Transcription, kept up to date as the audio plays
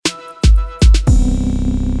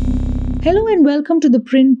Hello and welcome to the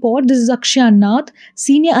Print Pod. This is Akshay Nath,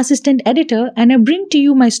 Senior Assistant Editor, and I bring to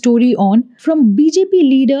you my story on From BJP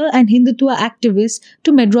Leader and Hindutva Activist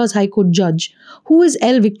to Madras High Court Judge, who is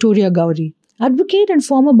L. Victoria Gowri. Advocate and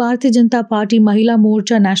former Bharatiya Janata Party Mahila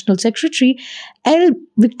Morcha National Secretary L.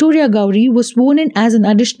 Victoria Gowri was sworn in as an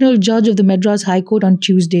additional judge of the Madras High Court on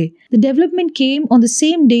Tuesday. The development came on the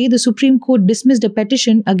same day the Supreme Court dismissed a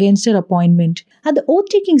petition against her appointment. At the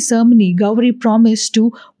oath-taking ceremony, Gowri promised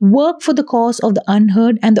to work for the cause of the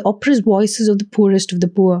unheard and the oppressed voices of the poorest of the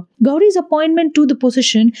poor. Gowri's appointment to the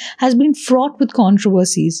position has been fraught with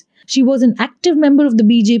controversies. She was an active member of the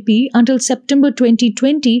BJP until September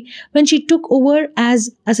 2020 when she took over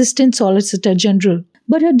as Assistant Solicitor General.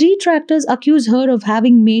 But her detractors accuse her of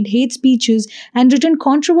having made hate speeches and written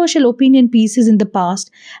controversial opinion pieces in the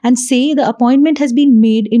past and say the appointment has been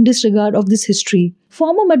made in disregard of this history.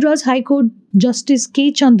 Former Madras High Court Justice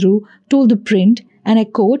K. Chandru told the Print, and I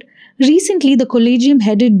quote, "Recently, the collegium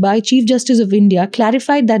headed by Chief Justice of India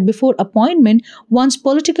clarified that before appointment, one's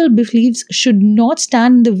political beliefs should not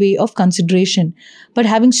stand in the way of consideration. But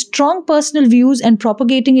having strong personal views and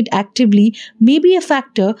propagating it actively may be a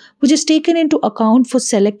factor which is taken into account for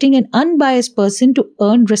selecting an unbiased person to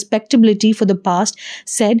earn respectability for the past,"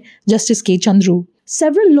 said Justice K. Chandru.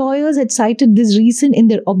 Several lawyers had cited this reason in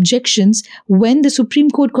their objections when the Supreme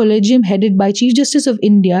Court Collegium headed by Chief Justice of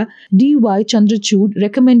India D.Y. Chandrachud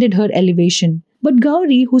recommended her elevation. But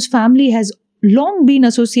Gowri, whose family has long been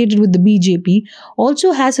associated with the BJP,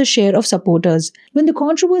 also has a share of supporters. When the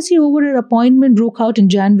controversy over her appointment broke out in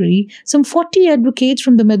January, some 40 advocates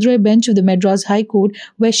from the Madurai bench of the Madras High Court,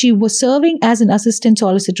 where she was serving as an Assistant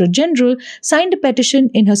Solicitor General, signed a petition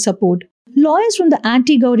in her support. Lawyers from the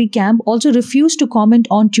anti-Gowri camp also refused to comment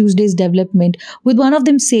on Tuesday's development, with one of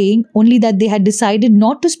them saying only that they had decided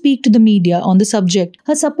not to speak to the media on the subject.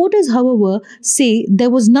 Her supporters, however, say there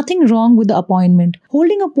was nothing wrong with the appointment.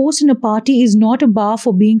 Holding a post in a party is not a bar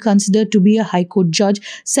for being considered to be a High Court judge,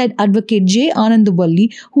 said Advocate J.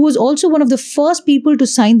 Anandavalli, who was also one of the first people to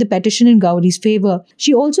sign the petition in Gowri's favor.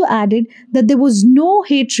 She also added that there was no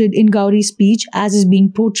hatred in Gowri's speech as is being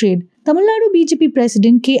portrayed. Tamil Nadu BJP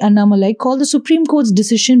President K. Annamalai called the Supreme Court's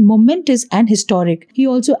decision momentous and historic. He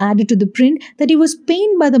also added to the Print that he was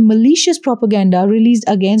pained by the malicious propaganda released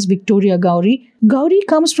against Victoria Gowri. Gowri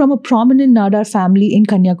comes from a prominent Nadar family in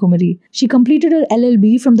Kanyakumari. She completed her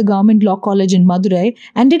LLB from the Government Law College in Madurai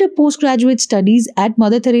and did her postgraduate studies at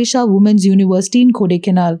Mother Teresa Women's University in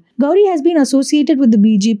Kodaikanal. Gowri has been associated with the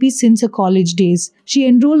BJP since her college days. She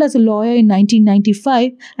enrolled as a lawyer in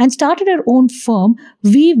 1995 and started her own firm,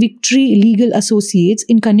 V Victory Legal Associates,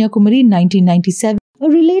 in Kanyakumari in 1997. A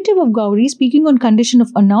relative of Gowri, speaking on condition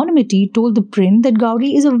of anonymity, told the Print that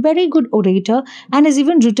Gowri is a very good orator and has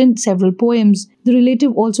even written several poems. The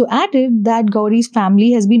relative also added that Gowri's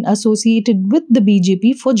family has been associated with the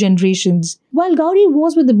BJP for generations. While Gowri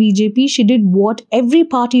was with the BJP, she did what every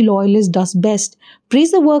party loyalist does best: praise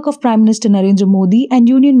the work of Prime Minister Narendra Modi and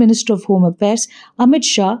Union Minister of Home Affairs Amit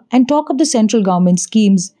Shah and talk of the central government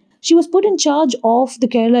schemes. She was put in charge of the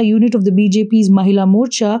Kerala unit of the BJP's Mahila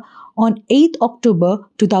Morcha on 8th October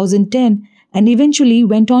 2010 and eventually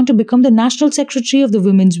went on to become the National Secretary of the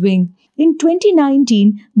Women's Wing. In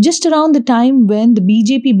 2019, just around the time when the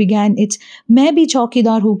BJP began its Main Bhi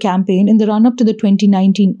Chaukidar Hu campaign in the run-up to the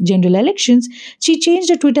 2019 general elections, she changed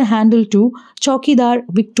her Twitter handle to Chaukidar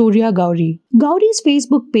Victoria Gowri. Gowri's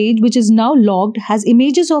Facebook page, which is now logged, has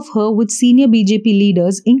images of her with senior BJP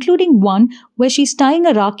leaders, including one where she's tying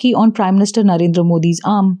a Rakhi on Prime Minister Narendra Modi's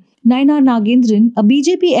arm. Nainar Nagendran, a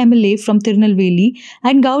BJP MLA from Tirunelveli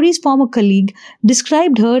and Gowri's former colleague,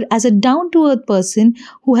 described her as a down-to-earth person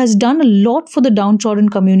who has done a lot for the downtrodden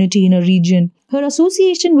community in her region. Her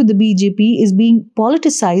association with the BJP is being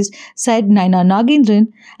politicized, said Nainar Nagendran,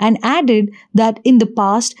 and added that in the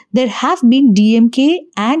past there have been DMK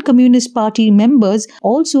and Communist Party members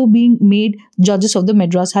also being made judges of the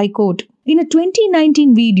Madras High Court. In a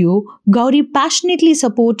 2019 video, Gowri passionately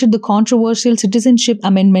supported the controversial Citizenship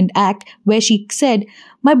Amendment Act, where she said,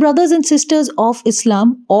 "My brothers and sisters of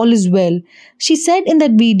Islam, all is well." She said in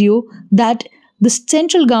that video that the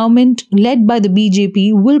central government led by the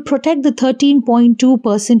BJP will protect the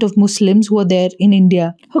 13.2% of Muslims who are there in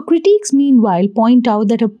India. Her critiques, meanwhile, point out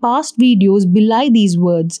that her past videos belie these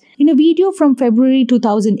words. In a video from February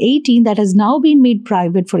 2018 that has now been made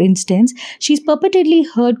private, for instance, she's purportedly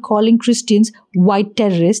heard calling Christians white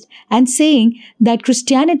terrorists and saying that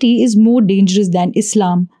Christianity is more dangerous than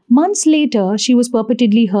Islam. Months later, she was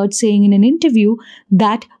purportedly heard saying in an interview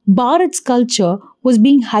that Bharat's culture was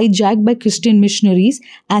being hijacked by Christian missionaries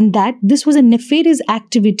and that this was a nefarious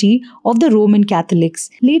activity of the Roman Catholics.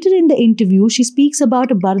 Later in the interview, she speaks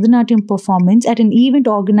about a Bharatanatyam performance at an event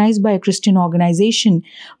organized by a Christian organization.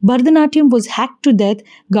 Bharatanatyam was hacked to death,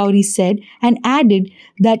 Gauri said, and added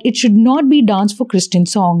that it should not be danced for Christian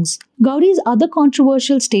songs. Gauri's other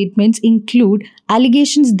controversial statements include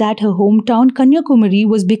allegations that her hometown Kanyakumari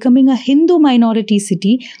was becoming a Hindu minority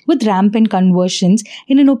city with rampant conversions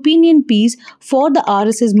in an opinion piece for the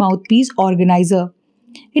RSS mouthpiece organizer.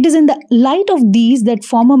 It is in the light of these that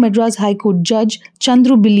former Madras High Court Judge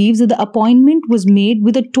Chandru believes that the appointment was made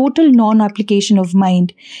with a total non-application of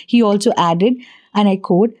mind. He also added, and I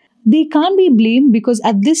quote, "They can't be blamed because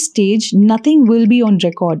at this stage nothing will be on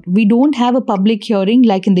record. We don't have a public hearing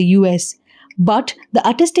like in the US. But the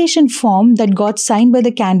attestation form that got signed by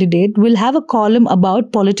the candidate will have a column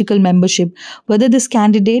about political membership. Whether this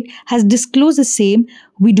candidate has disclosed the same,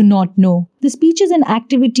 we do not know. The speeches and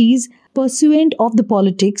activities pursuant of the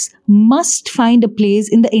politics must find a place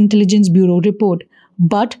in the Intelligence Bureau report.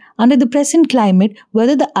 But under the present climate,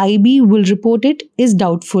 whether the IB will report it is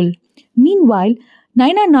doubtful." Meanwhile,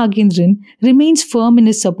 Naina Nagendran remains firm in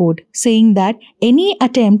his support, saying that any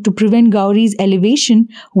attempt to prevent Gauri's elevation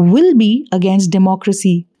will be against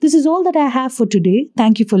democracy. This is all that I have for today.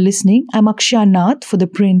 Thank you for listening. I'm Akshya Nath for The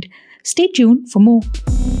Print. Stay tuned for more.